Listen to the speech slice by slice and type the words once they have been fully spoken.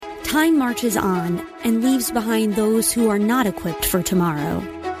Time marches on and leaves behind those who are not equipped for tomorrow.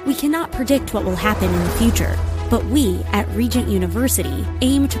 We cannot predict what will happen in the future, but we at Regent University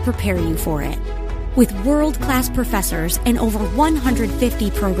aim to prepare you for it. With world-class professors and over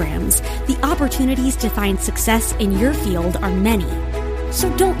 150 programs, the opportunities to find success in your field are many. So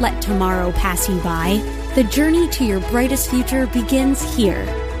don't let tomorrow pass you by. The journey to your brightest future begins here.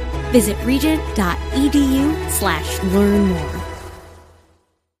 Visit regent.edu/learn more.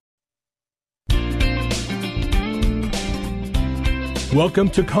 Welcome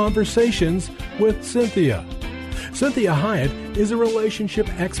to Conversations with Cynthia. Cynthia Hyatt is a relationship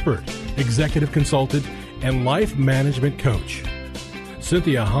expert, executive consultant, and life management coach.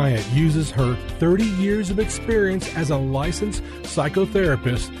 Cynthia Hyatt uses her 30 years of experience as a licensed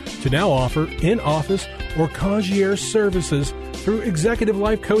psychotherapist to now offer in-office or concierge services through executive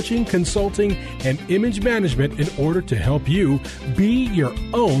life coaching, consulting, and image management in order to help you be your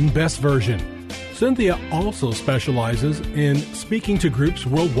own best version. Cynthia also specializes in speaking to groups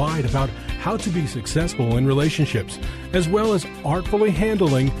worldwide about how to be successful in relationships, as well as artfully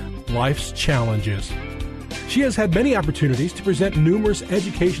handling life's challenges. She has had many opportunities to present numerous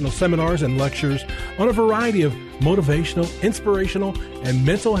educational seminars and lectures on a variety of motivational, inspirational, and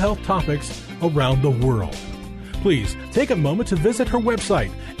mental health topics around the world. Please take a moment to visit her website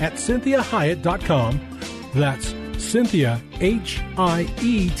at cynthiahyatt.com. That's Cynthia, HIETT.com.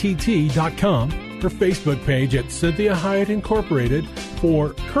 Her Facebook page at Cynthia Hyatt Incorporated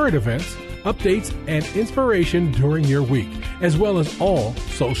for current events, updates, and inspiration during your week, as well as all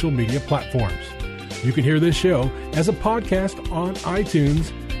social media platforms. You can hear this show as a podcast on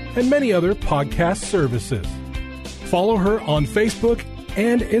iTunes and many other podcast services. Follow her on Facebook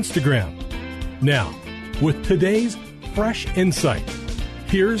and Instagram. Now, with today's fresh insight,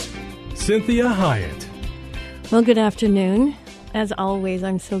 here's Cynthia Hyatt. Well, good afternoon. As always,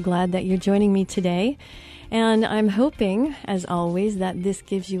 I'm so glad that you're joining me today. And I'm hoping, as always, that this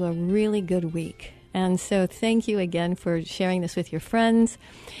gives you a really good week. And so thank you again for sharing this with your friends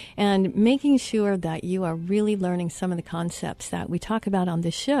and making sure that you are really learning some of the concepts that we talk about on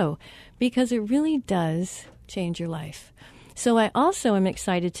this show, because it really does change your life. So I also am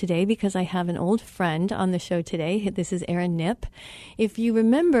excited today because I have an old friend on the show today. This is Knipp. If you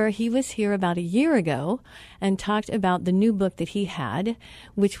remember, he was here about a year ago and talked about the new book that he had,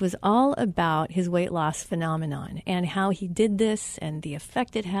 which was all about his weight loss phenomenon and how he did this and the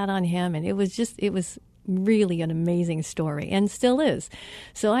effect it had on him. And it was really an amazing story, and still is.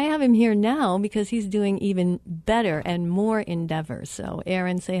 So I have him here now because he's doing even better and more endeavors. So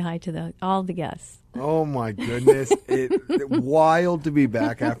Aaron, say hi to all the guests. Oh my goodness. Wild to be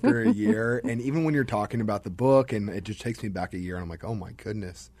back after a year. And even when you're talking about the book, and it just takes me back a year, and I'm like, oh my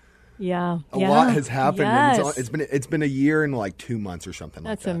goodness. Yeah. A lot has happened. Yes. And it's been a year and like 2 months or something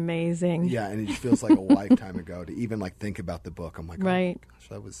like that. That's amazing. Yeah, and it just feels like a lifetime ago to even like think about the book. I'm like, right. Oh my gosh,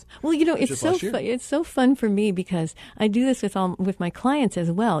 that was. Well, it's so it's so fun for me because I do this with my clients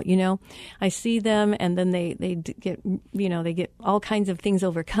as well. I see them, and then they get they get all kinds of things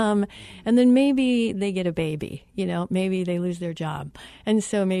overcome, and then maybe they get a baby. Maybe they lose their job, and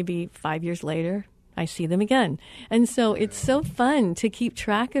so maybe 5 years later, I see them again. And so it's so fun to keep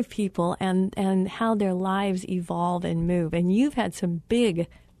track of people and how their lives evolve and move. And you've had some big,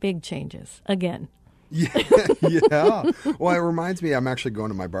 big changes again. Yeah. Well, it reminds me, I'm actually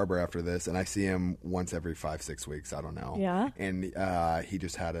going to my barber after this, and I see him once every 5-6 weeks. I don't know. Yeah. And he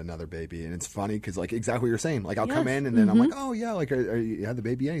just had another baby, and it's funny because, like, exactly what you're saying. Like, I'll come in, and then I'm like, oh yeah, like, you had the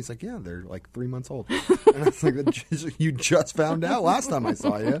baby yet? He's like, yeah, they're like 3 months old. And I was like, you just found out last time I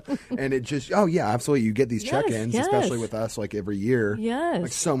saw you, and it just, oh yeah, absolutely. You get these check-ins, especially with us, like every year. Yes.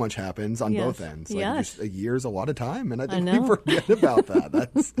 Like so much happens on both ends. Like just a year's a lot of time, and I think we forget about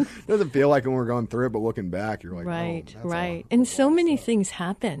that. It doesn't feel like when we're going through it, but looking back, you're like, right, oh, right. And so many things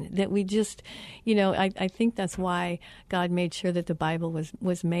happen that we just, I think that's why God made sure that the Bible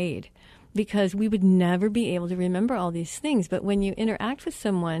was made, because we would never be able to remember all these things. But when you interact with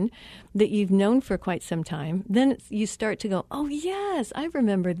someone that you've known for quite some time, then you start to go, oh, yes, I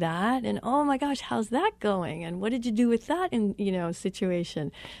remember that. And oh, my gosh, how's that going? And what did you do with that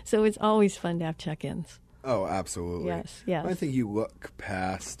situation? So it's always fun to have check-ins. Oh, absolutely. Yes. I think you look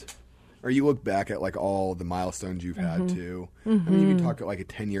past, or you look back at like all the milestones you've had too. Mm-hmm. I mean, you can talk at like a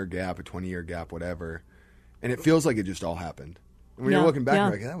 10-year gap, a 20-year gap, whatever, and it feels like it just all happened. And when you're looking back,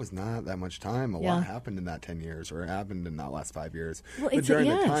 you're like, that was not that much time. A lot happened in that 10 years, or happened in that last 5 years. Well, but during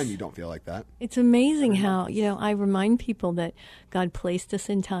the time, you don't feel like that. It's amazing how, I remind people that God placed us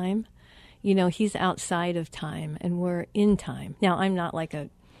in time. He's outside of time, and we're in time. Now, I'm not like a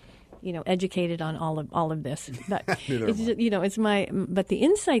educated on all of this. But Neither it's am I. just, but the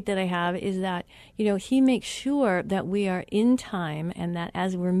insight that I have is that, he makes sure that we are in time and that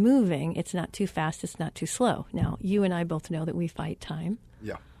as we're moving, it's not too fast, it's not too slow. Now, you and I both know that we fight time.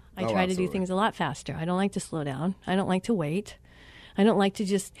 Yeah. I try to do things a lot faster. I don't like to slow down. I don't like to wait. I don't like to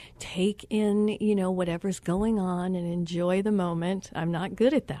just take in, whatever's going on and enjoy the moment. I'm not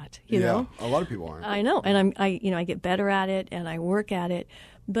good at that, you know. A lot of people aren't. I know, and I get better at it and I work at it.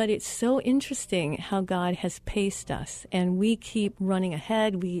 But it's so interesting how God has paced us, and we keep running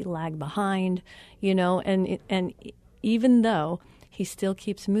ahead, we lag behind, and even though He still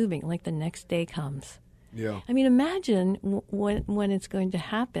keeps moving, like the next day comes. Yeah. I mean, imagine when it's going to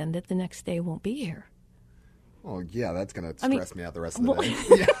happen that the next day won't be here. Oh, yeah, that's going to stress me out the rest of the day.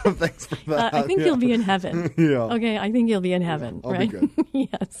 Yeah, thanks for that. I think you'll be in heaven. Yeah. Okay, I think you'll be in heaven, I'll right? be good.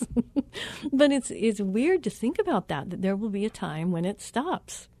 Yes. But it's weird to think about that there will be a time when it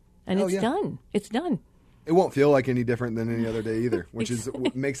stops and it's done. It's done. It won't feel like any different than any other day either, which is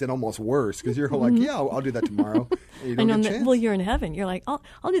what makes it almost worse because you're like, yeah, I'll do that tomorrow. And you don't get a chance. Well, you're in heaven. You're like, I'll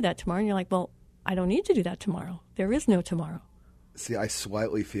do that tomorrow. And you're like, well, I don't need to do that tomorrow. There is no tomorrow. See, I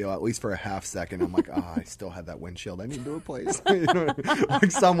slightly feel, at least for a half second, I'm like, I still have that windshield I need to replace. Like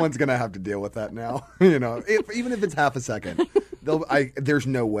someone's going to have to deal with that now. Even if it's half a second, there's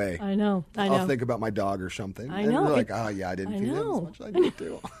no way. I know. I'll think about my dog or something. I and know. They're like, I didn't feed him as know. much as I need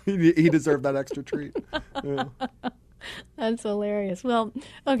to. He deserved that extra treat. Yeah. That's hilarious. Well,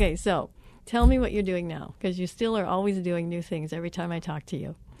 okay, so tell me what you're doing now, because you still are always doing new things every time I talk to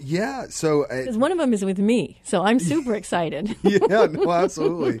you. Yeah, so... Because one of them is with me, so I'm super excited. Yeah, no,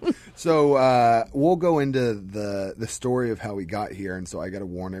 absolutely. So we'll go into the story of how we got here, and so I got to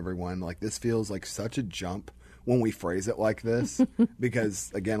warn everyone, like this feels like such a jump when we phrase it like this,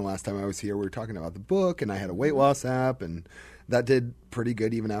 because, again, last time I was here, we were talking about the book, and I had a weight loss app, and that did pretty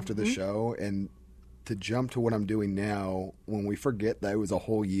good even after the show, and to jump to what I'm doing now, when we forget that it was a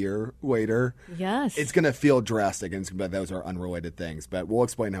whole year later, Yes. it's going to feel drastic, and it's going to be, those are unrelated things. But we'll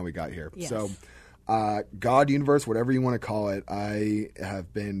explain how we got here. Yes. So, God, universe, whatever you want to call it, I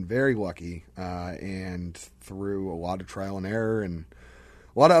have been very lucky, and through a lot of trial and error and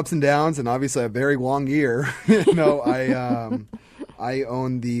a lot of ups and downs, and obviously a very long year. I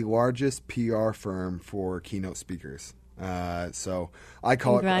own the largest PR firm for keynote speakers. So I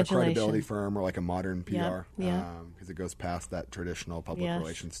call it a credibility firm or like a modern PR because it goes past that traditional public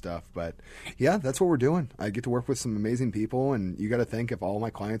relations stuff. But yeah, that's what we're doing. I get to work with some amazing people, and you got to think if all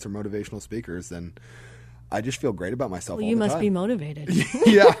my clients are motivational speakers, then I just feel great about myself all the time. You must be motivated.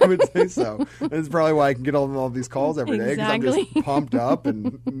 Yeah, I would say so. That's probably why I can get all these calls every day, because I'm Exactly. just pumped up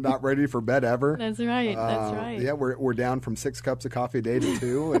and not ready for bed ever. That's right. That's right. Yeah, we're down from 6 cups of coffee a day to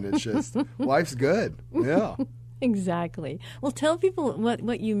 2, and it's just life's good. Yeah. Exactly. Well, tell people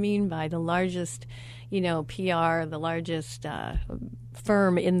what you mean by the largest, PR, the largest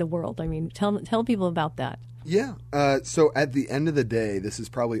firm in the world. I mean, tell people about that. Yeah. So at the end of the day, this is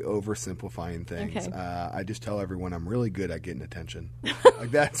probably oversimplifying things. Okay. I just tell everyone I'm really good at getting attention.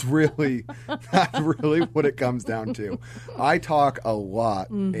 Like that's really what it comes down to. I talk a lot,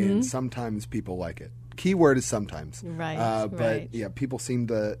 and sometimes people like it. Keyword is sometimes. Right. But right. yeah, people seem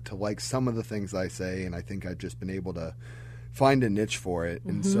to like some of the things I say, and I think I've just been able to find a niche for it.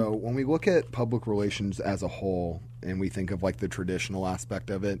 And so when we look at public relations as a whole, and we think of like the traditional aspect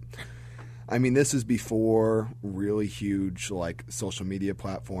of it, I mean, this is before really huge like social media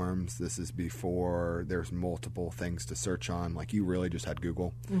platforms. This is before there's multiple things to search on. Like you really just had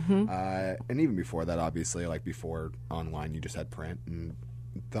Google. And even before that, obviously, like before online, you just had print. And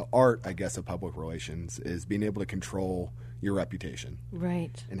the art, I guess, of public relations is being able to control your reputation.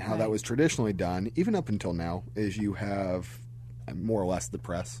 Right. And how that was traditionally done, even up until now, is you have more or less the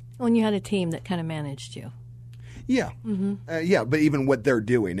press. Well, and you had a team that kind of managed you. Yeah. Yeah, but even what they're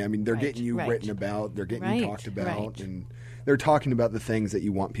doing, I mean, they're getting you right. written about, they're getting you talked about, right. and they're talking about the things that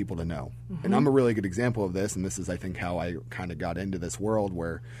you want people to know. And I'm a really good example of this, and this is, I think, how I kind of got into this world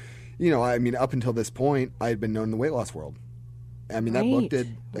where, I mean, up until this point, I had been known in the weight loss world. I mean, that book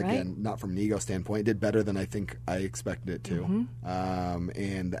did, again, not from an ego standpoint, it did better than I think I expected it to.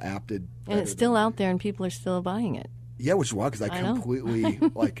 And the app did better. And it's still out there, and people are still buying it. Yeah, which is why, because I completely,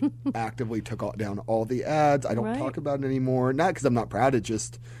 actively took down all the ads. I don't talk about it anymore. Not because I'm not proud. It's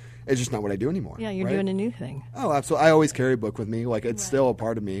just not what I do anymore. Yeah, you're doing a new thing. Oh, absolutely. I always carry a book with me. Like, it's still a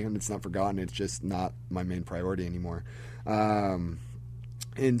part of me, and it's not forgotten. It's just not my main priority anymore. And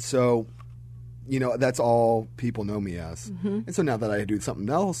so, that's all people know me as. And so now that I do something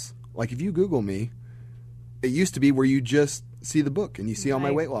else, like if you Google me, it used to be where you just see the book and you see all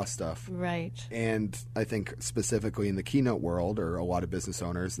my weight loss stuff. Right. And I think specifically in the keynote world, or a lot of business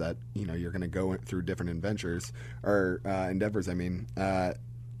owners that, you're going to go through different endeavors.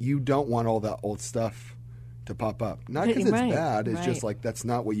 You don't want all that old stuff to pop up. Not because it's bad. It's just like that's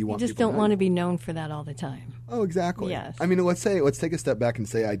not what you want. You just don't want to be known for that all the time. Oh, exactly. Yes. I mean, let's take a step back and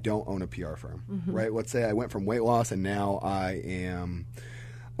say I don't own a PR firm, right? Let's say I went from weight loss and now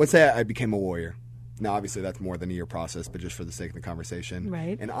let's say I became a lawyer. Now, obviously, that's more than a year process, but just for the sake of the conversation.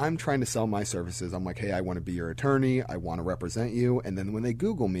 Right. And I'm trying to sell my services. I'm like, hey, I want to be your attorney. I want to represent you. And then when they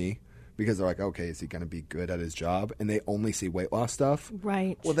Google me, because they're like, okay, is he going to be good at his job? And they only see weight loss stuff.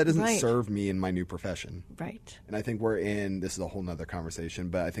 Right. Well, that doesn't serve me in my new profession. Right. And I think this is a whole nother conversation,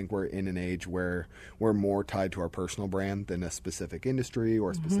 but I think we're in an age where we're more tied to our personal brand than a specific industry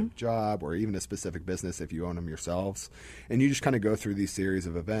or a specific job or even a specific business if you own them yourselves. And you just kind of go through these series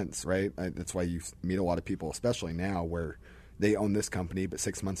of events, right? That's why you meet a lot of people, especially now, where they own this company, but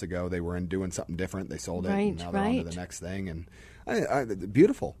 6 months ago they were doing something different. They sold it, and now they're on to the next thing. And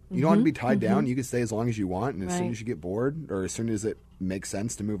beautiful. You don't want to be tied down. You can stay as long as you want, and as soon as you get bored or as soon as it makes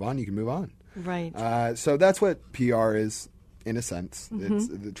sense to move on, you can move on. Right. So that's what PR is, in a sense. It's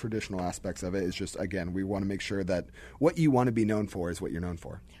the traditional aspects of it is just, again, we want to make sure that what you want to be known for is what you're known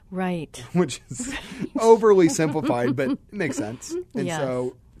for. Right. Which is overly simplified, but it makes sense. And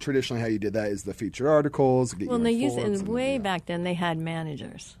so traditionally how you did that is the featured articles. Well, they used it way back then. They had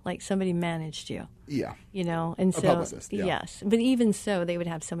managers, like somebody managed you. Yeah. And so a publicist, yes, but even so, they would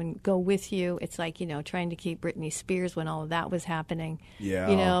have someone go with you. It's like trying to keep Britney Spears when all of that was happening.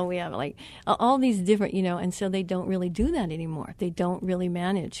 Yeah. We have like all these different, and so they don't really do that anymore. They don't really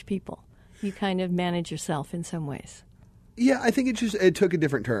manage people. You kind of manage yourself in some ways. Yeah, I think it took a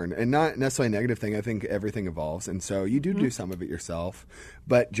different turn, and not necessarily a negative thing. I think everything evolves, and so you do some of it yourself,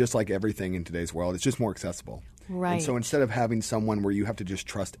 but just like everything in today's world, it's just more accessible. Right. And so instead of having someone where you have to just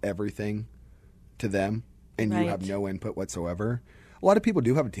trust everything to them and you have no input whatsoever, a lot of people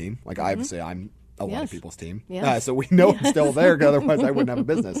do have a team. Like obviously I'm a lot of people's team, so we know it's still there, because otherwise I wouldn't have a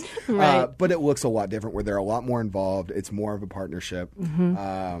business. Right. But it looks a lot different where they're a lot more involved. It's more of a partnership.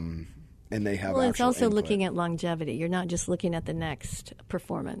 And they have it's also input. looking at longevity. You're not just looking at the next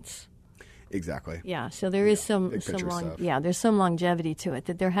performance. Exactly. Yeah, so there is some there's some longevity to it,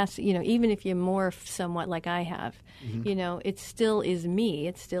 that there has to, even if you morph somewhat like I have, it still is me.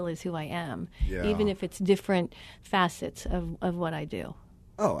 It still is who I am, even if it's different facets of what I do.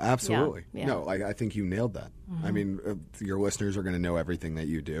 Oh, absolutely. Yeah. No, I think you nailed that. I mean, your listeners are going to know everything that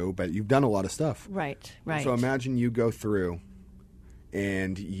you do, but you've done a lot of stuff. Right. So imagine you go through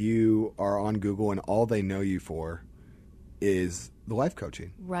and you are on Google and all they know you for is the life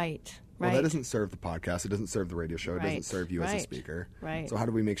coaching. Right. Well, that doesn't serve the podcast. It doesn't serve the radio show. It doesn't serve you as a speaker. Right. So how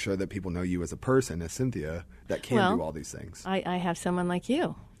do we make sure that people know you as a person, as Cynthia, that can do all these things? I have someone like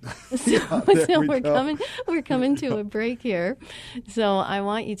you. So we're coming to a break here. So I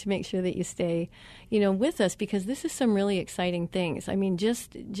want you to make sure that you stay, with us, because this is some really exciting things. I mean,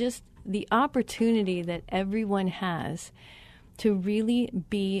 just the opportunity that everyone has to really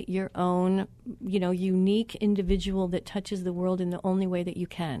be your own, unique individual that touches the world in the only way that you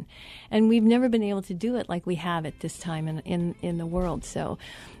can. And we've never been able to do it like we have at this time in the world. So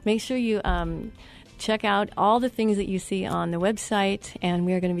make sure you check out all the things that you see on the website, and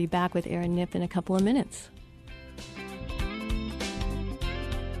we are going to be back with Aaron Knipp in a couple of minutes.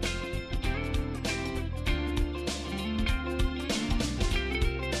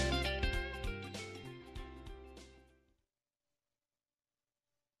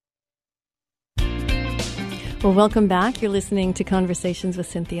 Well, welcome back. You're listening to Conversations with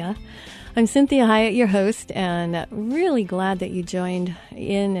Cynthia. I'm Cynthia Hyatt, your host, and really glad that you joined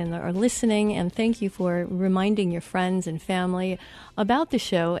in and are listening. And thank you for reminding your friends and family about the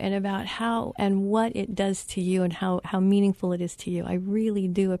show and about how and what it does to you and how meaningful it is to you. I really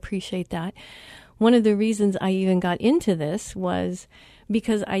do appreciate that. One of the reasons I even got into this was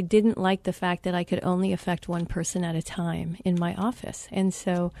because I didn't like the fact that I could only affect one person at a time in my office. And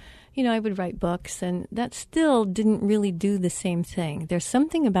so, I would write books, and that still didn't really do the same thing. There's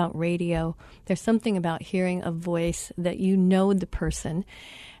something about radio. There's something about hearing a voice that you know the person.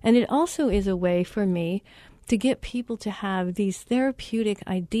 And it also is a way for me to get people to have these therapeutic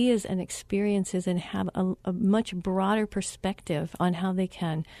ideas and experiences and have a much broader perspective on how they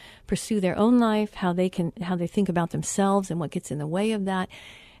can pursue their own life, how they think about themselves and what gets in the way of that.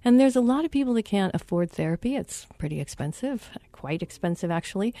 And there's a lot of people that can't afford therapy. It's pretty expensive, quite expensive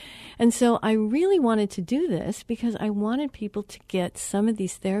actually. And so I really wanted to do this because I wanted people to get some of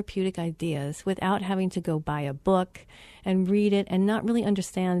these therapeutic ideas without having to go buy a book and read it and not really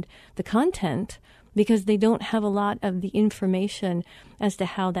understand the content, because they don't have a lot of the information as to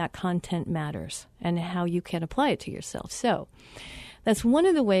how that content matters and how you can apply it to yourself. So that's one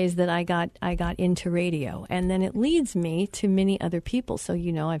of the ways that I got into radio. And then it leads me to many other people. So,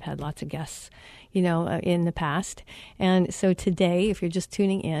 I've had lots of guests, in the past. And so today, if you're just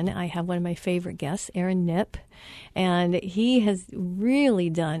tuning in, I have one of my favorite guests, Knipp. And he has really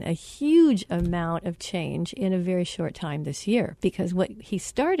done a huge amount of change in a very short time this year, because what he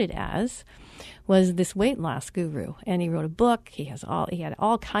started as was this weight loss guru, and he wrote a book. He had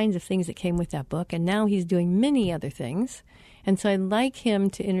all kinds of things that came with that book, and now he's doing many other things. And so I'd like him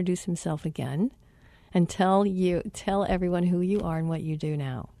to introduce himself again and tell everyone who you are and what you do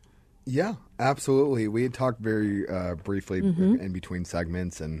now. Yeah, absolutely. We had talked very briefly in between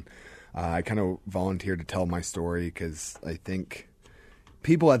segments, and I kind of volunteered to tell my story because I think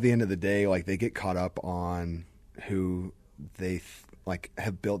people at the end of the day, like, they get caught up on who they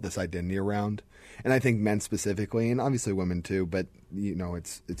have built this identity around. And I think men specifically, and obviously women too, but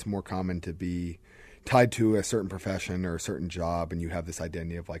it's more common to be tied to a certain profession or a certain job, and you have this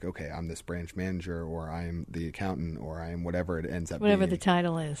identity of like, okay, I'm this branch manager, or I'm the accountant, or I am whatever it ends up being. Whatever the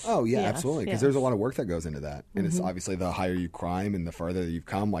title is. Oh, yeah, yes, absolutely. Because there's a lot of work that goes into that. And it's obviously the higher you climb and the farther you've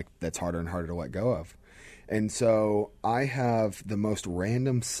come, like, that's harder and harder to let go of. And so I have the most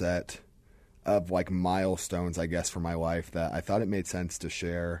random set of like milestones, I guess, for my life that I thought it made sense to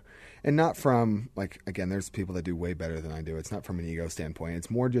share. And not from, like, again, there's people that do way better than I do. It's not from an ego standpoint.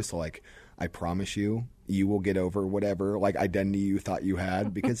 It's more just like, I promise you will get over whatever, like, identity you thought you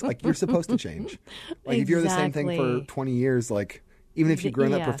had, because, like, you're supposed to change. Like, if you're the same thing for 20 years, like, even if you grew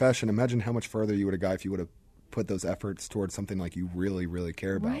in that profession, imagine how much further you would have got if you would have put those efforts towards something like you really, really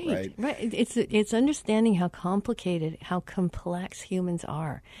care about, right? Right. It's understanding how complicated, how complex humans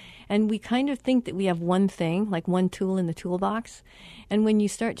are. And we kind of think that we have one thing, like one tool in the toolbox. And when you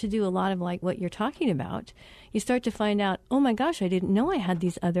start to do a lot of like what you're talking about, you start to find out, oh my gosh, I didn't know I had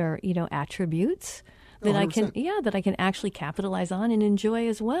these other, attributes that I can actually capitalize on and enjoy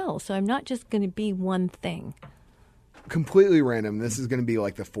as well. So I'm not just going to be one thing. Completely random. This is going to be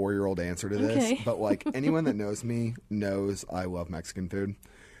like the 4-year-old answer to this. Okay. But like anyone that knows me knows I love Mexican food.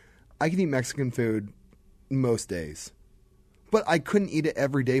 I can eat Mexican food most days. But I couldn't eat it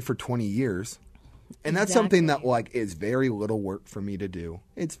every day for 20 years. And that's something that, like, is very little work for me to do.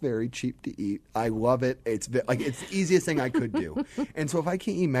 It's very cheap to eat. I love it. It's the easiest thing I could do. And so if I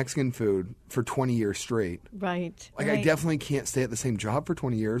can't eat Mexican food for 20 years straight, I definitely can't stay at the same job for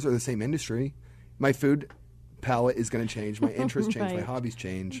 20 years or the same industry. My food palette is going to change. My interests change. My hobbies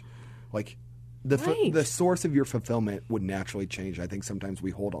change. Like, the source of your fulfillment would naturally change. I think sometimes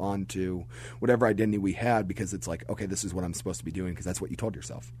we hold on to whatever identity we had because it's like, okay, this is what I'm supposed to be doing because that's what you told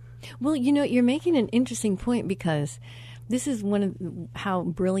yourself. Well, you're making an interesting point, because this is one of how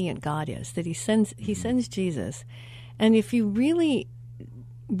brilliant God is, that he sends Jesus. And if you really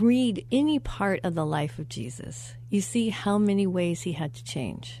read any part of the life of Jesus, you see how many ways he had to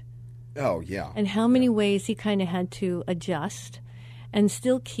change. Oh, yeah. And how many ways he kind of had to adjust and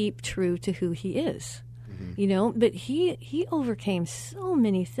still keep true to who he is, But he overcame so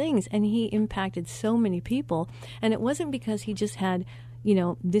many things, and he impacted so many people. And it wasn't because he just had,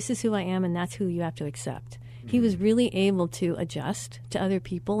 this is who I am, and that's who you have to accept. He was really able to adjust to other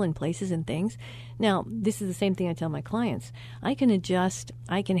people and places and things. Now, this is the same thing I tell my clients. I can adjust.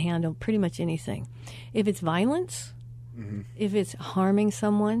 I can handle pretty much anything. If it's violence, if it's harming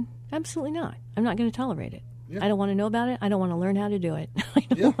someone, absolutely not. I'm not going to tolerate it. Yeah. I don't want to know about it. I don't want to learn how to do it. I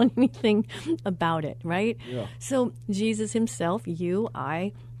don't want anything about it, right? Yeah. So Jesus himself, you,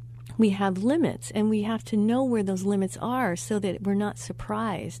 I, we have limits, and we have to know where those limits are so that we're not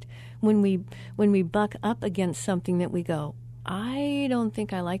surprised when we buck up against something that we go, I don't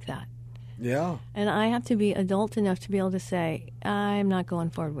think I like that. Yeah. And I have to be adult enough to be able to say, I'm not going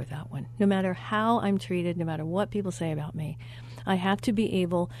forward with that one. No matter how I'm treated, no matter what people say about me, I have to be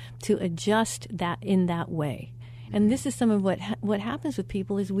able to adjust that in that way. And this is some of what happens with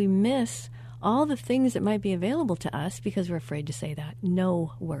people is we miss all the things that might be available to us because we're afraid to say that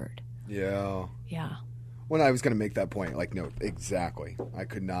no word. Yeah. Yeah. When I was going to make that point, like, no, exactly. I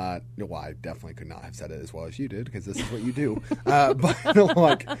could not, I definitely could not have said it as well as you did, because this is what you do. But,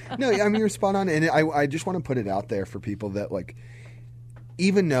 like, no, I mean, you're spot on. And I just want to put it out there for people that, like,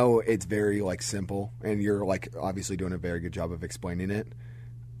 even though it's very, like, simple, and you're, like, obviously doing a very good job of explaining it,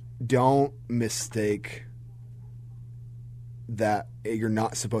 don't mistake that you're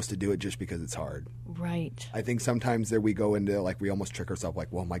not supposed to do it just because it's hard. Right. I think sometimes that we go into, like, we almost trick ourselves, like,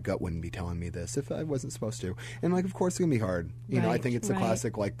 well, my gut wouldn't be telling me this if I wasn't supposed to. And, like, of course it's going to be hard. You know, I think it's the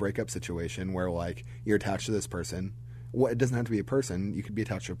classic, like, breakup situation where, like, you're attached to this person. It doesn't have to be a person. You could be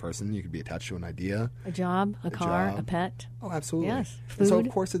attached to a person. You could be attached to an idea. A job, a car, a pet. Oh, absolutely. Yes. Food. And so, of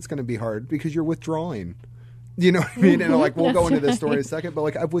course, it's going to be hard because you're withdrawing. You know what I mean? And like, we'll go into this story in a second, but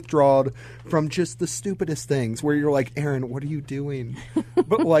like, I've withdrawn from just the stupidest things where you're like, Aaron, what are you doing?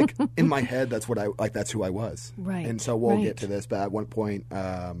 But like, in my head, that's who I was. Right. And so we'll get to this, but at one point,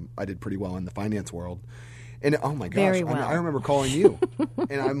 I did pretty well in the finance world. And oh my gosh, Very well. I remember calling you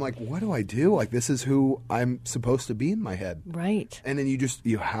and I'm like, what do I do? Like, this is who I'm supposed to be in my head. Right. And then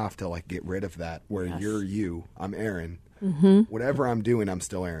you have to like get rid of that where you're you, I'm Aaron. Mm-hmm. Whatever I'm doing, I'm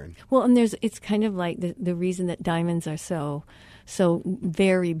still Aaron. Well, and it's kind of like the reason that diamonds are so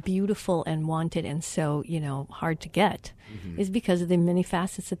very beautiful and wanted and so, hard to get is because of the many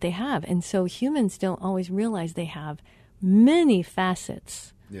facets that they have. And so humans don't always realize they have many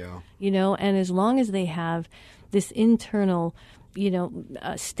facets. Yeah. And as long as they have this internal,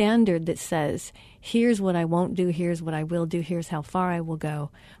 standard that says, here's what I won't do, here's what I will do, here's how far I will go,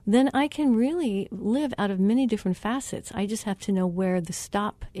 then I can really live out of many different facets. I just have to know where the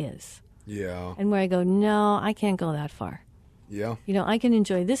stop is. Yeah. And where I go, no, I can't go that far. Yeah. I can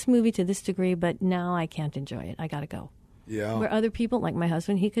enjoy this movie to this degree, but now I can't enjoy it. I got to go. Yeah. Where other people, like my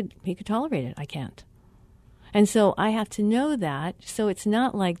husband, he could tolerate it. I can't. And so I have to know that. So it's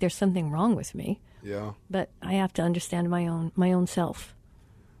not like there's something wrong with me. Yeah. But I have to understand my own self.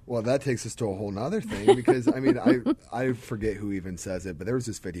 Well, that takes us to a whole nother thing because, I mean, I forget who even says it, but there was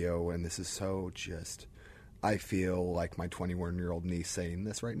this video, and this is so just, I feel like my 21-year-old niece saying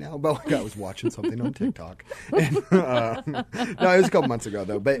this right now, but like I was watching something on TikTok. And, no, it was a couple months ago,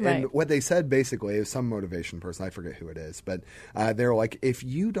 though. But Right. And what they said, basically, is some motivation person, I forget who it is, but they're like, if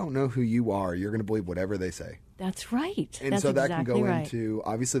you don't know who you are, you're going to believe whatever they say. That's right. And That's so that exactly can go right. into,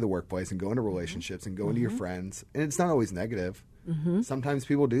 obviously, the workplace and go into relationships and go into your friends. And it's not always negative. Sometimes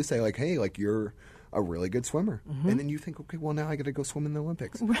people do say, like, hey, like, you're a really good swimmer. And then you think, okay, well, now I got to go swim in the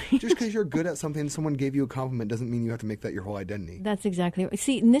Olympics. Right. Just because you're good at something, someone gave you a compliment doesn't mean you have to make that your whole identity. That's exactly right.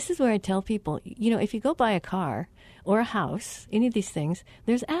 See, and this is where I tell people, if you go buy a car or a house, any of these things,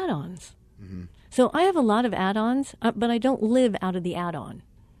 there's add-ons. So I have a lot of add-ons, but I don't live out of the add-on.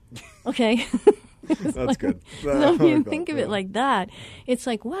 Okay? That's good. So if you think of it like that, it's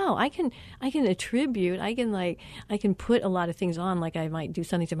like, wow, I can attribute, I can put a lot of things on, like I might do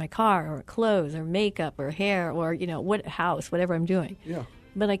something to my car or clothes or makeup or hair or, house, whatever I'm doing. Yeah.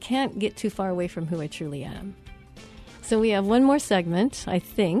 But I can't get too far away from who I truly am. So we have one more segment, I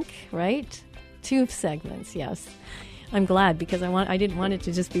think, right? 2 segments, yes. I'm glad because I didn't want it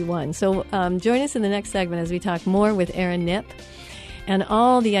to just be one. So join us in the next segment as we talk more with Aaron Knipp and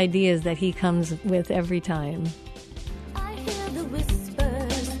all the ideas that he comes with every time. I hear the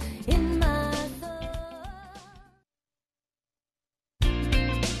whispers in my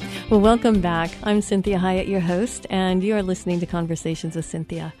Well, welcome back. I'm Cynthia Hyatt, your host, and you are listening to Conversations with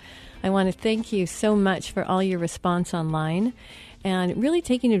Cynthia. I want to thank you so much for all your response online and really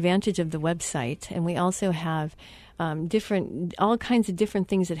taking advantage of the website. And we also have all kinds of different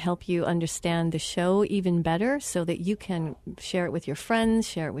things that help you understand the show even better so that you can share it with your friends,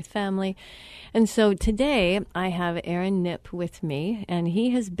 share it with family. And so today I have Aaron Knipp with me, and he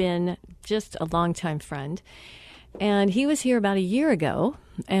has been just a longtime friend. And he was here about a year ago,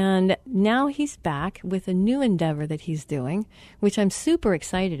 and now he's back with a new endeavor that he's doing, which I'm super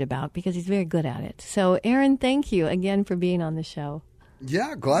excited about because he's very good at it. So, Aaron, thank you again for being on the show.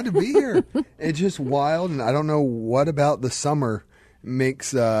 Yeah, glad to be here. It's just wild, and I don't know what about the summer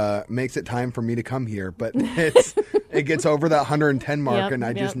makes it time for me to come here, but it gets over that 110 mark, and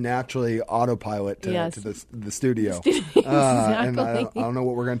I just naturally autopilot to the studio. Exactly. And I don't know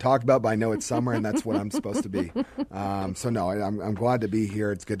what we're going to talk about, but I know it's summer, and that's what I'm supposed to be. So no, I'm glad to be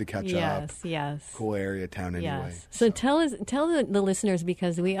here. It's good to catch up. Yes. Cool area town anyway. Yes. So tell the listeners,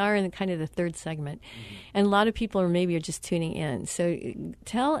 because we are in kind of the third segment, and a lot of people are just tuning in. So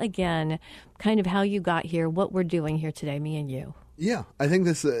tell again kind of how you got here, what we're doing here today, me and you. Yeah, I think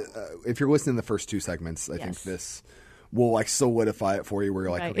this, if you're listening to the first 2 segments, I think this will like solidify it for you where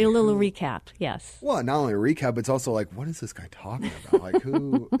you're like, okay, a little recap. Yes. Well, not only a recap, it's also like, what is this guy talking about? Like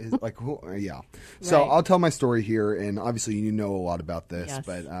who is like, who? Yeah. So I'll tell my story here. And obviously you know a lot about this,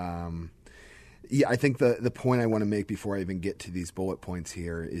 but I think the point I want to make before I even get to these bullet points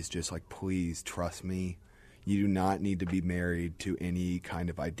here is just like, please trust me. You do not need to be married to any kind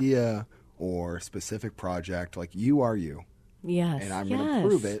of idea or specific project. Like you are you. Yes. And I'm going to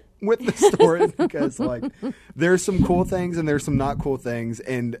prove it with the story because, like, there's some cool things and there's some not cool things.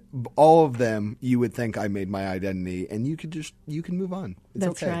 And all of them, you would think I made my identity. And you can move on. It's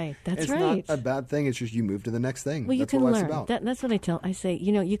That's okay. right. That's it's right. It's not a bad thing. It's just you move to the next thing. Well, you that's can what learn. life's about. That's what I say,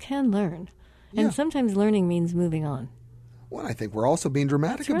 you can learn. Yeah. And sometimes learning means moving on. Well, I think we're also being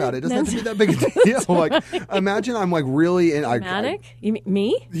dramatic That's about right. it. It doesn't have to be that big a deal. Like, imagine I'm like really in. Dramatic? You mean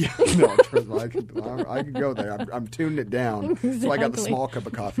me? Yeah, no, I could go there. I'm tuned it down, so I got the Exactly. small cup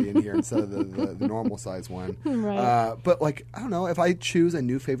of coffee in here instead of the normal size one. Right. But like, I don't know, if I choose a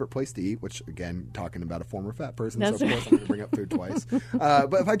new favorite place to eat, which again, talking about a former fat person, That's so of course I'm going to bring up food twice.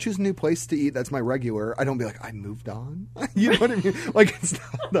 But if I choose a new place to eat, that's my regular. I don't be like, I moved on. You know what I mean? Like, it's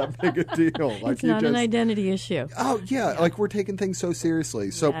not that big a deal. Like, It's not an identity issue. Oh yeah, like we're taking things so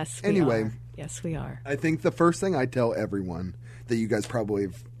seriously. So Yes, we anyway. are. Yes, we are. I think the first thing I tell everyone that you guys probably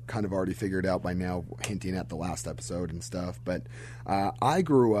have kind of already figured out by now, hinting at the last episode and stuff, but I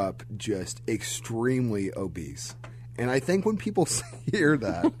grew up just extremely obese. And I think when people hear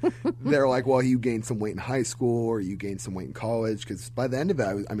that, they're like, well, you gained some weight in high school or you gained some weight in college. Because by the end of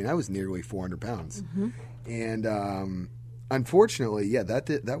it, I was nearly 400 pounds. And unfortunately, yeah,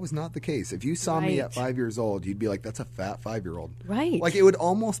 that was not the case. If you saw me at 5 years old, you'd be like, that's a fat 5-year-old. Right. Like, it would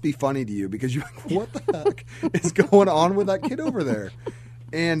almost be funny to you because you're like, what the heck is going on with that kid over there?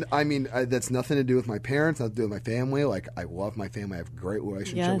 And, I mean, that's nothing to do with my parents, nothing to do with my family. Like, I love my family. I have a great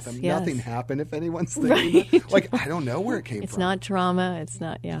relationship with them. Yes. Nothing happened, if anyone's thinking that. Like, I don't know where it came It's from. not trauma. It's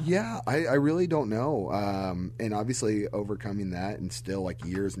not, yeah. Yeah, I really don't know. And obviously overcoming that and still like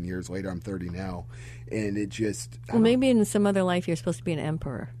years and years later, I'm 30 now. And it just... Well, maybe in some other life you're supposed to be an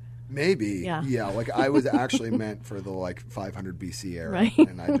emperor. Maybe. Yeah. Like I was actually meant for the like 500 BC era. Right.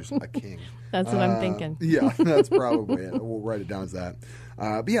 And I just a king. That's what I'm thinking. Yeah, that's probably it. We'll write it down as that.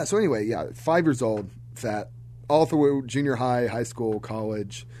 But yeah, so anyway, 5 years old, fat, all through junior high, high school,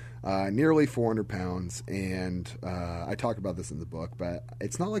 college, nearly 400 pounds. And I talk about this in the book, but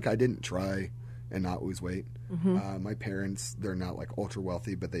it's not like I didn't try and not lose weight. My parents, they're not like ultra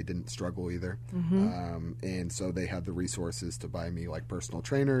wealthy, but they didn't struggle either. And so they had the resources to buy me like personal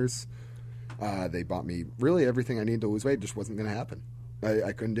trainers. They bought me really everything I needed to lose weight. It just wasn't going to happen.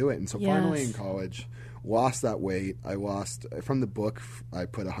 I couldn't do it. And so finally in college, lost that weight. I lost, from the book, I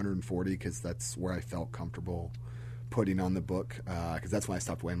put 140 because that's where I felt comfortable putting on the book, because that's when I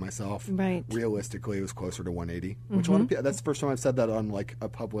stopped weighing myself. Right. Realistically, it was closer to 180, which a lot of people, that's the first time I've said that on like a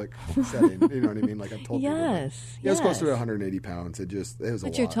public setting. You know what I mean? Like I've told people. Like, yeah, it was closer to 180 pounds. It was a lot.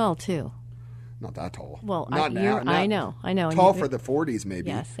 But you're tall too. Not that tall. Well, not now. I know. And Tall for the 40s, maybe.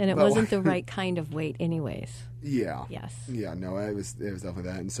 Yes, and it But, wasn't the right kind of weight, anyways. Yeah. Yes. Yeah. No, it was definitely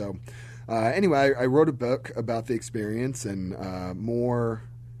that. And so, anyway, I wrote a book about the experience and more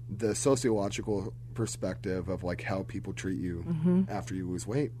the sociological perspective of like how people treat you after you lose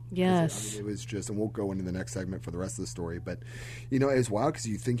weight. Yes. I mean, it was just, and we'll go into the next segment for the rest of the story. But you know, it was wild because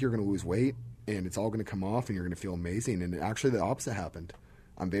you think you're going to lose weight and it's all going to come off and you're going to feel amazing, and actually the opposite happened.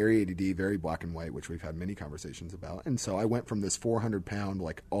 I'm very ADD, very black and white, which we've had many conversations about. And so I went from this 400-pound,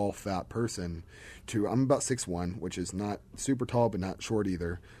 like, all-fat person to I'm about 6'1", which is not super tall, but not short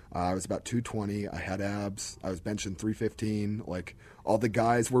either. I was about 220. I had abs. I was benching 315. Like, all the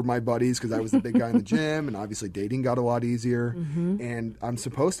guys were my buddies because I was the big guy in the gym, and obviously dating got a lot easier. And I'm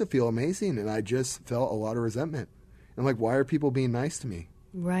supposed to feel amazing, and I just felt a lot of resentment. And, like, why are people being nice to me?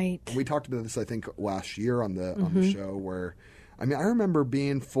 Right. And we talked about this, I think, last year on the show where... I mean, I remember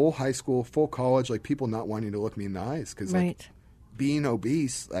being full high school, full college, like people not wanting to look me in the eyes because like being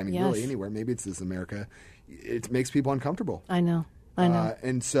obese, I mean, really anywhere, maybe it's this America, it makes people uncomfortable. I know.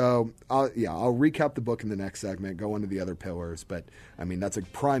 And so, I'll recap the book in the next segment, go into the other pillars. But, I mean, that's a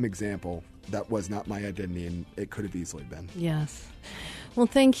prime example. That was not my identity, and it could have easily been. Yes. Well,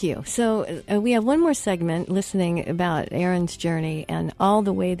 thank you. So we have one more segment listening about Aaron's journey and all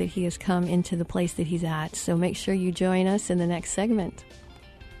the way that he has come into the place that he's at. So make sure you join us in the next segment.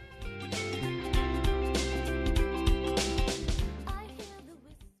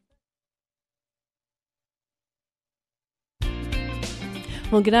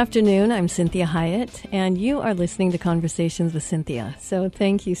 Well, good afternoon. I'm Cynthia Hyatt, and you are listening to Conversations with Cynthia. So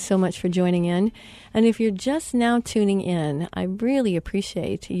thank you so much for joining in. And if you're just now tuning in, I really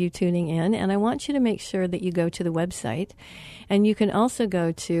appreciate you tuning in, and I want you to make sure that you go to the website. And you can also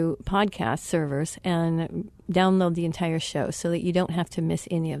go to podcast servers and download the entire show so that you don't have to miss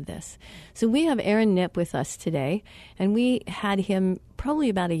any of this. So we have Aaron Knipp with us today, and we had him probably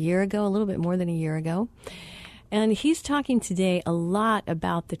about a year ago, a little bit more than a year ago. And he's talking today a lot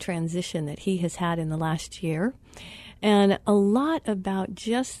about the transition that he has had in the last year and a lot about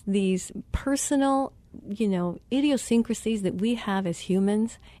just these personal, idiosyncrasies that we have as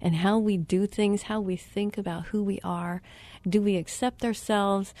humans and how we do things, how we think about who we are, Do we accept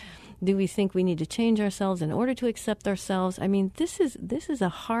ourselves? Do we think we need to change ourselves in order to accept ourselves? I mean, this is a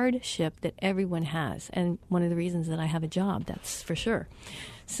hardship that everyone has, and one of the reasons that I have a job, that's for sure.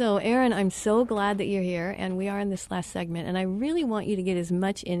 So, Aaron, I'm so glad that you're here, and we are in this last segment, and I really want you to get as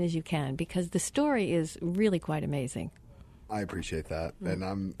much in as you can because the story is really quite amazing. I appreciate that, and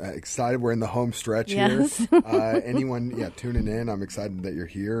I'm excited. We're in the home stretch Yes. here. Anyone, tuning in, I'm excited that you're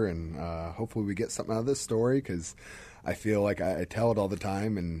here, and hopefully we get something out of this story because I feel like I tell it all the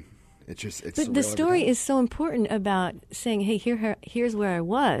time, and it's But the story is so important about saying, hey, here's where I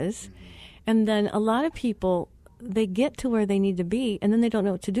was, and then a lot of people, they get to where they need to be, and then they don't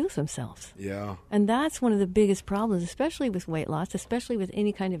know what to do with themselves. Yeah. And that's one of the biggest problems, especially with weight loss, especially with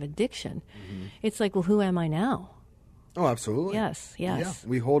any kind of addiction. It's like, well, who am I now? Oh, absolutely. Yes. Yeah,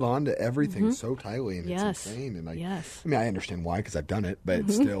 we hold on to everything so tightly, and Yes. it's insane. And I Yes. mean, I understand why because I've done it, but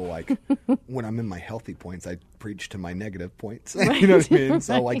it's still like when I'm in my healthy points, I preach to my negative points. You know what I mean?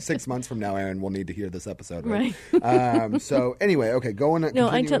 So, like 6 months from now, Aaron will need to hear this episode, right? So, anyway, okay, going. No,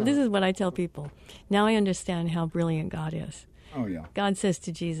 this is what I tell people. Now I understand how brilliant God is. Oh yeah. God says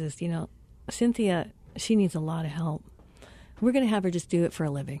to Jesus, Cynthia, she needs a lot of help. We're going to have her just do it for a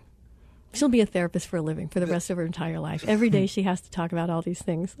living. She'll be a therapist for a living for the rest of her entire life. Every day she has to talk about all these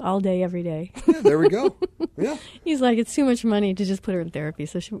things, all day, every day. Yeah, there we go. Yeah. He's like, it's too much money to just put her in therapy,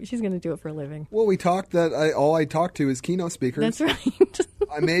 so she's going to do it for a living. Well, we talked that all I talk to is keynote speakers. That's right.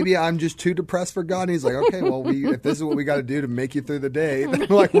 Maybe I'm just too depressed for God. And he's like, okay, well, if this is what we got to do to make you through the day, then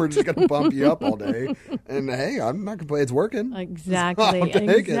like we're just going to bump you up all day. And hey, I'm not complaining. It's working. Exactly. I'll take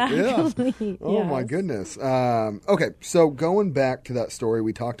exactly. it. Yeah. Oh my goodness. Okay, so going back to that story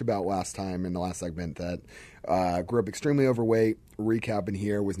we talked about last time in the last segment that grew up extremely overweight. Recapping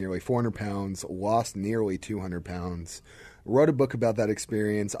here, was nearly 400 pounds, lost nearly 200 pounds. Wrote a book about that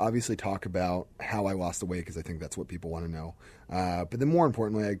experience, obviously talk about how I lost the weight because I think that's what people want to know. But then more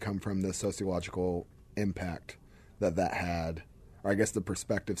importantly, I come from the sociological impact that had, or I guess the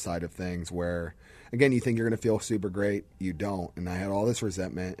perspective side of things where, again, you think you're going to feel super great, you don't. And I had all this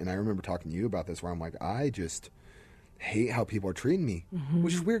resentment, and I remember talking to you about this where I'm like, I just hate how people are treating me,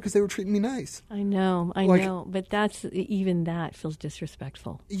 which is weird because they were treating me nice. I know, but even that feels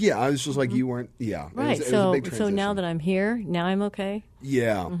disrespectful. Yeah, I was just like, you weren't, yeah. Right, it was a big so transition. now that I'm here, now I'm okay.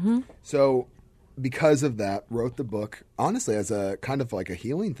 Yeah. So because of that, wrote the book, honestly, as a kind of like a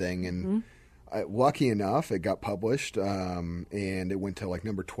healing thing. And lucky enough, it got published, and it went to like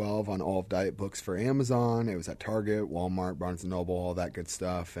number 12 on all of diet books for Amazon. It was at Target, Walmart, Barnes & Noble, all that good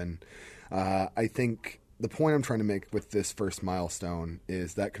stuff. And I think the point I'm trying to make with this first milestone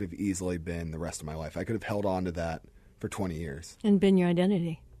is that could have easily been the rest of my life. I could have held on to that for 20 years. And been your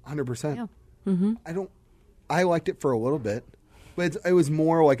identity. 100%. Yeah. I liked it for a little bit, but it was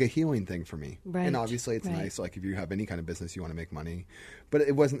more like a healing thing for me. Right. And obviously it's nice, like if you have any kind of business, you want to make money. But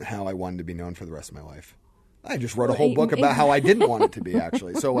it wasn't how I wanted to be known for the rest of my life. I just wrote a whole book about how I didn't want it to be,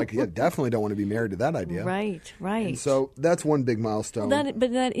 actually. So, definitely don't want to be married to that idea. Right. And so that's one big milestone.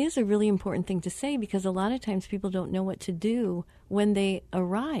 But that is a really important thing to say because a lot of times people don't know what to do when they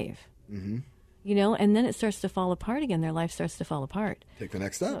arrive. And then it starts to fall apart again. Their life starts to fall apart. Take the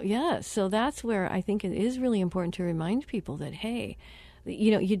next step. So that's where I think it is really important to remind people that, hey,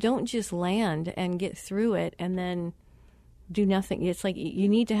 you don't just land and get through it and then do nothing. It's like you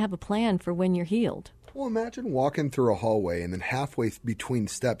need to have a plan for when you're healed. Well, imagine walking through a hallway and then halfway between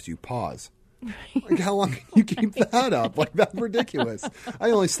steps you pause. Like, how long can you keep that up? Like, that's ridiculous.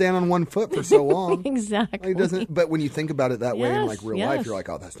 I only stand on one foot for so long. Exactly. But when you think about it that way in like real life, yes. you're like,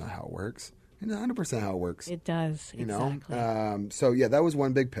 oh, that's not how it works. It's 100% how it works. It does. You exactly. know? So, yeah, that was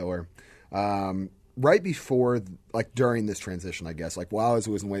one big pillar. Right before, like during this transition, I guess, like while I was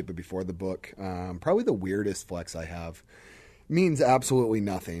losing weight, but before the book, probably the weirdest flex I have. Means absolutely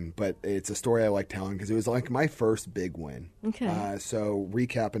nothing, but it's a story I like telling because it was like my first big win. Okay. So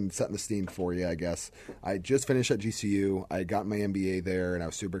recap and setting the scene for you, I guess. I just finished at GCU. I got my MBA there, and I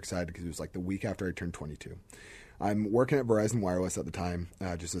was super excited because it was like the week after I turned 22. I'm working at Verizon Wireless at the time,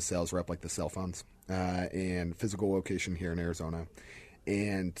 just a sales rep, like the cell phones, and physical location here in Arizona.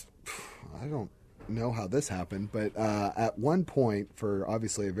 And I don't know how this happened, but at one point, for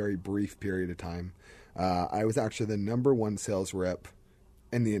obviously a very brief period of time, I was actually the number one sales rep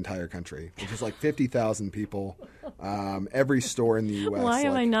in the entire country, which is like 50,000 people, every store in the U.S. Why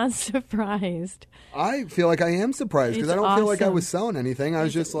am I not surprised? I feel like I am surprised because I don't feel like I was selling anything. I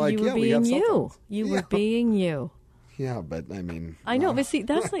was just like, you were we have being cell you. phones. You were being you. Yeah, but I mean... I know, but see,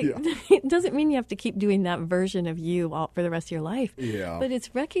 that's like, it doesn't mean you have to keep doing that version of you for the rest of your life. Yeah. But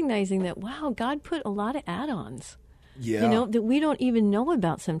it's recognizing that, wow, God put a lot of add-ons. Yeah. You know, that we don't even know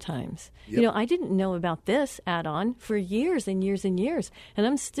about sometimes. Yep. You know, I didn't know about this add-on for years and years and years. And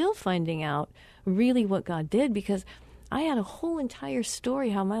I'm still finding out really what God did, because I had a whole entire story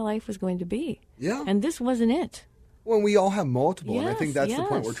how my life was going to be. Yeah. And this wasn't it. Well, we all have multiple, and I think Yes, that's the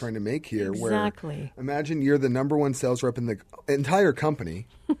point yes. we're trying to make here. Exactly. Where imagine you're the number one sales rep in the entire company.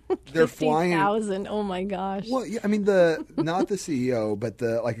 They're flying. 50,000. Oh my gosh. Well, yeah, I mean not the CEO, but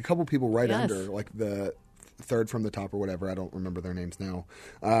like a couple people right Yes. under, like the third from the top or whatever. I don't remember their names now.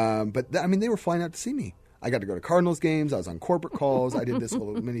 But I mean, they were flying out to see me. I got to go to Cardinals games. I was on corporate calls. I did this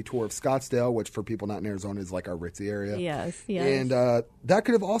little mini tour of Scottsdale, which for people not in Arizona is like our ritzy area. Yes, yes. And that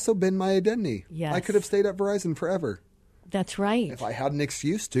could have also been my identity. Yes. I could have stayed at Verizon forever. That's right. If I had an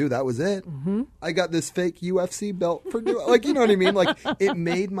excuse to, that was it. Mm-hmm. I got this fake UFC belt for doing, like, you know what I mean? Like, it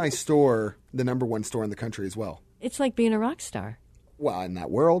made my store the number one store in the country as well. It's like being a rock star. Well, in that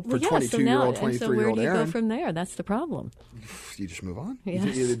world, for Well, yeah, so 22-year-old, now- and so where 23-year-old do you Aaron, go from there? That's the problem. you just move on.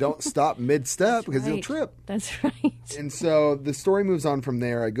 Yes. You don't stop mid-step because you'll Right. trip. That's right. And so the story moves on from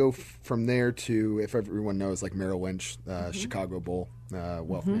there. I go from there to, if everyone knows, like Merrill Lynch, Chicago Bull,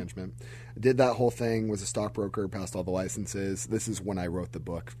 wealth management. I did that whole thing, was a stockbroker, passed all the licenses. This is when I wrote the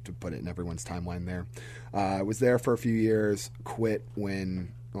book, to put it in everyone's timeline there. I was there for a few years, quit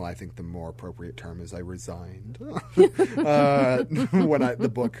when... Well, I think the more appropriate term is I resigned. When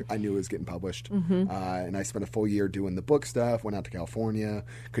the book I knew was getting published. And I spent a full year doing the book stuff, went out to California,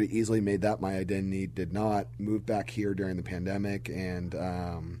 could have easily made that my identity, did not, moved back here during the pandemic, and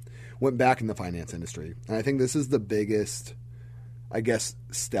went back in the finance industry. And I think this is the biggest, I guess,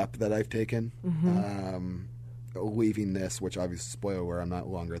 step that I've taken. Leaving this, which obviously, spoiler, I'm not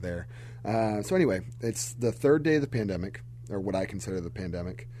longer there. So anyway, it's the third day of the pandemic, or what I consider the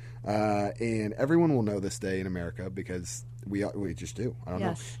pandemic. And everyone will know this day in America because we just do. I don't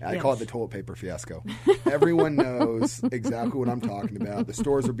Yes, know. I call it the toilet paper fiasco. Everyone knows exactly what I'm talking about. The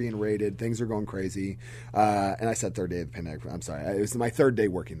stores are being raided. Things are going crazy. And I said third day of the pandemic. I'm sorry. It was my third day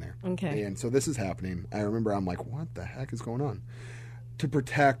working there. Okay. And so this is happening. I remember I'm like, what the heck is going on? To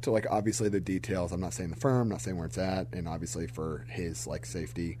protect, like, obviously the details. I'm not saying the firm, not saying where it's at, and obviously for his, like,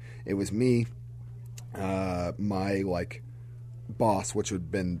 safety. It was me, my, like, boss, which would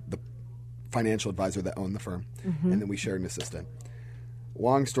have been the financial advisor that owned the firm, and then we shared an assistant.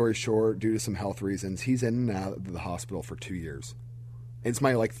 Long story short, due to some health reasons, he's in and out of the hospital for 2 years. It's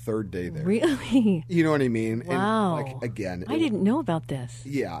my, like, third day there. Really? You know what I mean? Wow. And, like, again... I didn't know about this.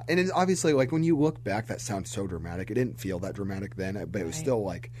 Yeah, and it's obviously, like, when you look back, that sounds so dramatic. It didn't feel that dramatic then, but it was still,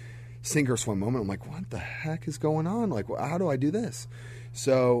 like, sink or swim moment. I'm like, what the heck is going on? Like, how do I do this?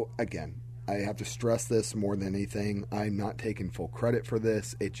 So, again, I have to stress this more than anything. I'm not taking full credit for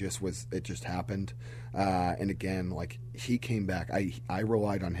this. It just happened. And again, like, he came back. I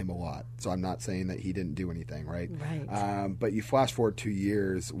relied on him a lot. So I'm not saying that he didn't do anything, right? Right. But you flash forward 2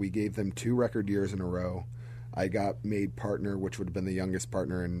 years. We gave them 2 record years in a row. I got made partner, which would have been the youngest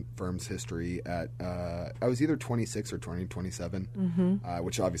partner in firm's history at, I was either 26 or 27,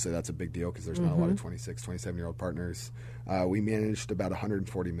 which obviously that's a big deal because there's not a lot of 26, 27-year-old partners. We managed about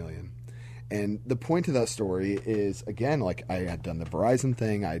 $140 million. And the point of that story is, again, like, I had done the Verizon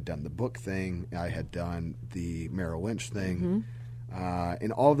thing, I had done the book thing, I had done the Merrill Lynch thing,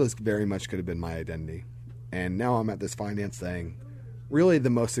 and all of those very much could have been my identity. And now I'm at this finance thing, really the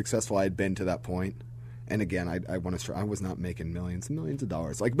most successful I had been to that point. And again, I want to. I was not making millions and millions of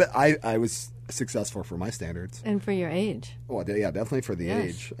dollars, like, but I was successful for my standards. And for your age. Well, yeah, definitely for the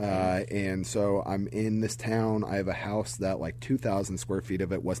Yes. age. And so I'm in this town. I have a house that, like, 2,000 square feet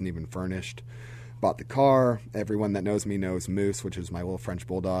of it wasn't even furnished. Bought the car. Everyone that knows me knows Moose, which is my little French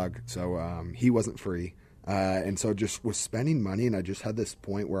bulldog. So he wasn't free. And so just was spending money. And I just had this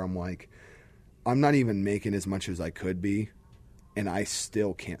point where I'm like, I'm not even making as much as I could be. And I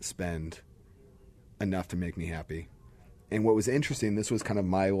still can't spend enough to make me happy. And what was interesting, this was kind of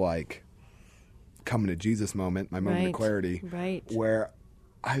my, like, coming to Jesus moment, my moment of clarity, where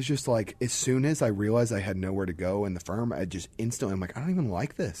I was just like, as soon as I realized I had nowhere to go in the firm, I just instantly, I'm like, I don't even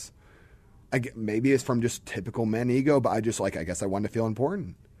like this. Maybe it's from just typical men ego, but I just, like, I guess I wanted to feel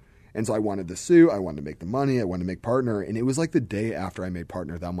important. And so I wanted the suit, I wanted to make the money, I wanted to make partner, and it was like the day after I made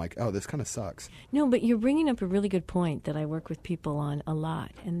partner that I'm like, oh, this kind of sucks. No, but you're bringing up a really good point that I work with people on a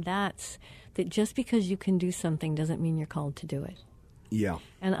lot, and that's that just because you can do something doesn't mean you're called to do it. Yeah.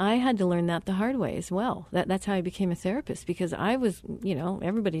 And I had to learn that the hard way as well. That's how I became a therapist, because I was,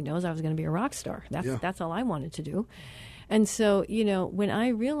 everybody knows I was going to be a rock star. That's all I wanted to do. And so, when I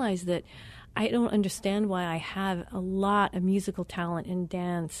realized that I don't understand why I have a lot of musical talent in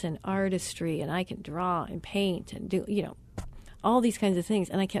dance and artistry, and I can draw and paint and do, all these kinds of things.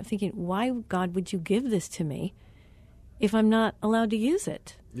 And I kept thinking, why, God, would you give this to me if I'm not allowed to use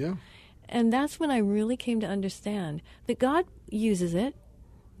it? Yeah. And that's when I really came to understand that God uses it,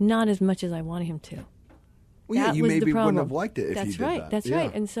 not as much as I wanted him to. Well, yeah, That you was the maybe wouldn't problem. have liked it if That's you did right. that. That's Yeah.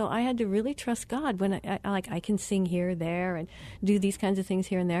 right. And so I had to really trust God when I can sing here, there, and do these kinds of things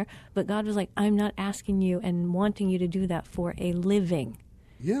here and there. But God was like, I'm not asking you and wanting you to do that for a living.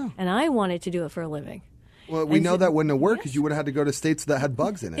 Yeah. And I wanted to do it for a living. Well, we And know so- that wouldn't have worked because Yes. you would have had to go to states that had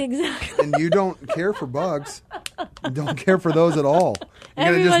bugs in it. Exactly. And you don't care for bugs. You don't care for those at all. You're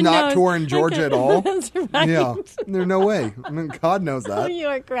going to just Everyone not knows. tour in Georgia at all? That's right. Yeah. There's no way. I mean, God knows Oh, that. you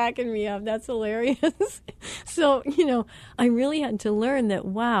are cracking me up. That's hilarious. So, I really had to learn that,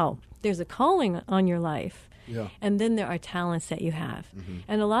 wow, there's a calling on your life. Yeah. And then there are talents that you have.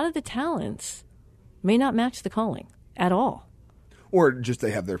 And a lot of the talents may not match the calling at all. Or just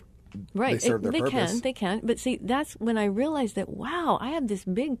they have their Right. They serve their purpose. They can. But see, that's when I realized that, wow, I have this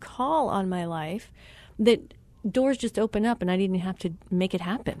big call on my life that doors just open up and I didn't have to make it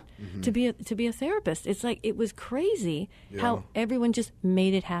happen to be a therapist. It's like, it was crazy how everyone just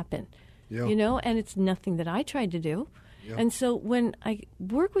made it happen, Yeah. and it's nothing that I tried to do. Yeah. And so when I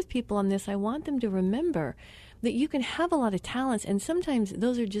work with people on this, I want them to remember that you can have a lot of talents, and sometimes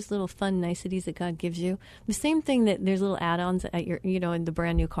those are just little fun niceties that God gives you. The same thing that there's little add-ons at your, in the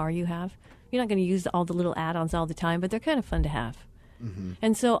brand new car you have. You're not going to use all the little add-ons all the time, but they're kind of fun to have.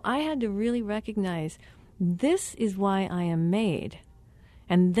 And so I had to really recognize this is why I am made.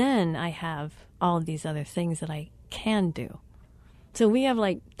 And then I have all of these other things that I can do. So we have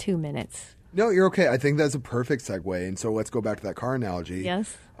like 2 minutes. No, you're okay. I think that's a perfect segue. And so let's go back to that car analogy.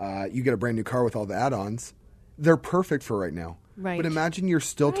 Yes. You get a brand new car with all the add-ons. They're perfect for right now. Right. But imagine you're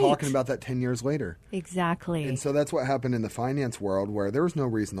still Right. talking about that 10 years later. Exactly. And so that's what happened in the finance world where there was no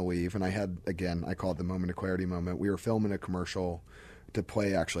reason to leave. And I had, again, I call it the moment of clarity moment. We were filming a commercial to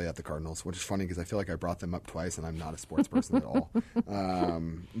play actually at the Cardinals, which is funny because I feel like I brought them up twice and I'm not a sports person at all.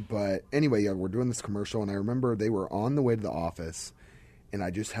 But anyway, yeah, we're doing this commercial and I remember they were on the way to the office and I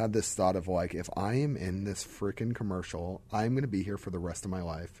just had this thought of like, if I am in this freaking commercial, I'm going to be here for the rest of my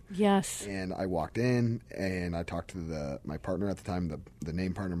life. Yes. And I walked in and I talked to my partner at the time, the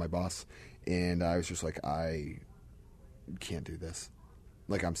name partner, my boss, and I was just like, I can't do this.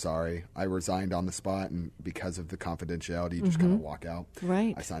 Like, I'm sorry. I resigned on the spot, and because of the confidentiality, you just kind of walk out.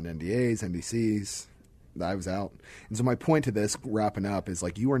 Right. I signed NDAs, NDCs. I was out. And so my point to this, wrapping up, is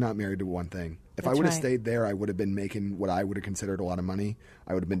like, you are not married to one thing. If I That's would have right. stayed there, I would have been making what I would have considered a lot of money.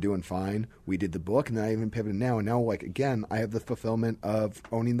 I would have been doing fine. We did the book, and then I even pivoted now. And now, like, again, I have the fulfillment of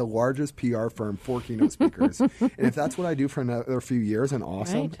owning the largest PR firm for keynote speakers. And if that's what I do for another few years, then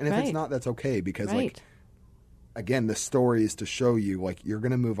awesome. Right, And if it's right. not, that's okay. Because, like, Right. again, the story is to show you, like, you're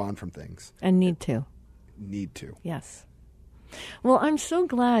going to move on from things. And need to. Need to. Yes. Well, I'm so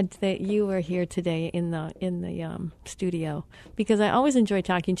glad that you were here today in the studio because I always enjoy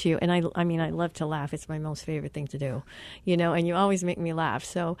talking to you, and I mean I love to laugh. It's my most favorite thing to do, and you always make me laugh.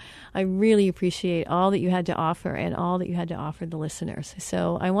 So I really appreciate all that you had to offer and all that you had to offer the listeners.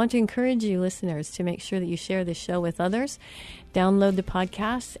 So I want to encourage you, listeners, to make sure that you share this show with others, download the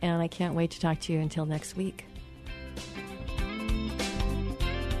podcast, and I can't wait to talk to you until next week.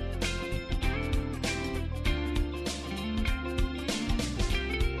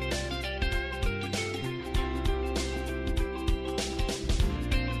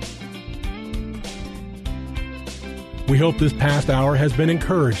 We hope this past hour has been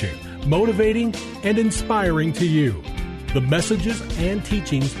encouraging, motivating, and inspiring to you. The messages and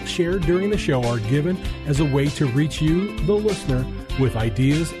teachings shared during the show are given as a way to reach you, the listener, with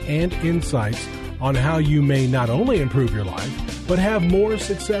ideas and insights on how you may not only improve your life, but have more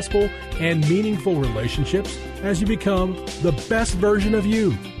successful and meaningful relationships as you become the best version of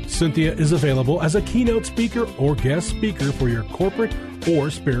you. Cynthia is available as a keynote speaker or guest speaker for your corporate or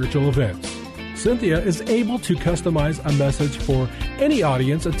spiritual events. Cynthia is able to customize a message for any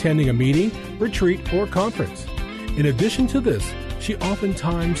audience attending a meeting, retreat, or conference. In addition to this, she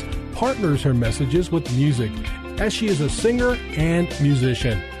oftentimes partners her messages with music, as she is a singer and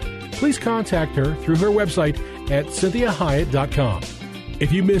musician. Please contact her through her website at CynthiaHyatt.com.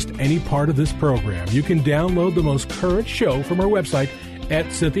 If you missed any part of this program, you can download the most current show from her website at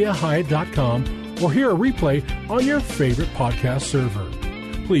CynthiaHyatt.com or hear a replay on your favorite podcast server.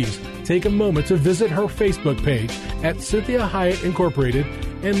 Please take a moment to visit her Facebook page at Cynthia Hyatt Incorporated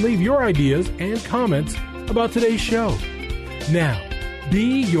and leave your ideas and comments about today's show. Now,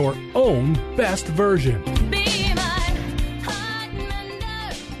 be your own best version. Be my heart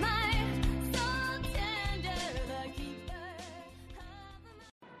mender, my soul tender, the keeper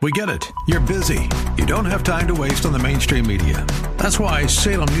of my We get it. You're busy. You don't have time to waste on the mainstream media. That's why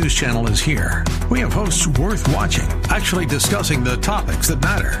Salem News Channel is here. We have hosts worth watching, actually discussing the topics that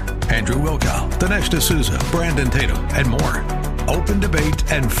matter. Andrew Wilkow, Dinesh D'Souza, Brandon Tatum, and more. Open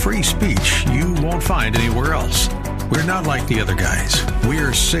debate and free speech you won't find anywhere else. We're not like the other guys.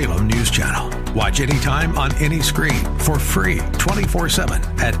 We're Salem News Channel. Watch anytime on any screen for free 24/7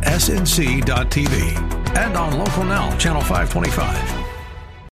 at snc.tv and on Local Now, Channel 525.